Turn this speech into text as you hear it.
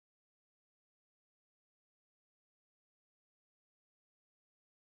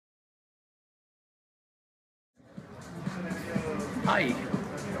Hi,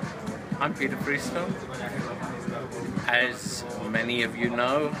 I'm Peter Freestone. As many of you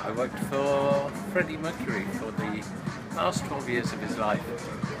know, I worked for Freddie Mercury for the last 12 years of his life.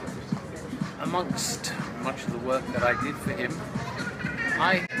 Amongst much of the work that I did for him,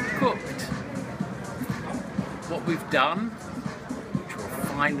 I cooked. What we've done, which will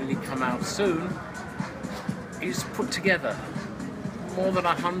finally come out soon, is put together more than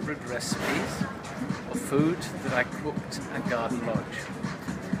 100 recipes of food that I cooked at Garden Lodge.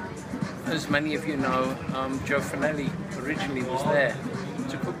 As many of you know, Joe Finelli originally was there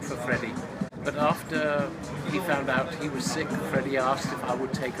to cook for Freddie, but after he found out he was sick, Freddie asked if I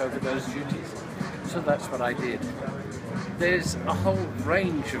would take over those duties. So that's what I did. There's a whole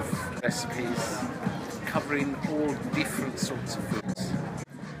range of recipes covering all different sorts of foods.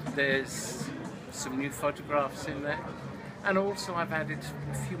 There's some new photographs in there, and also I've added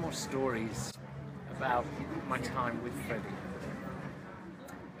a few more stories about my time with Freddie.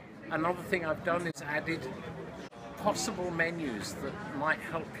 Another thing I've done is added possible menus that might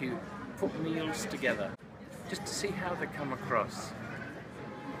help you put meals together, just to see how they come across.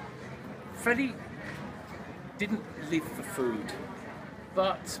 Freddie didn't live for food,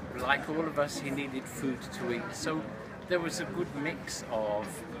 but like all of us, he needed food to eat. So there was a good mix of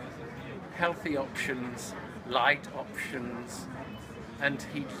healthy options, light options, and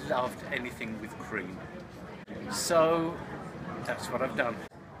he loved anything with cream. So that's what I've done.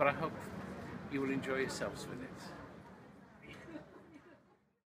 But I hope you will enjoy yourselves with it.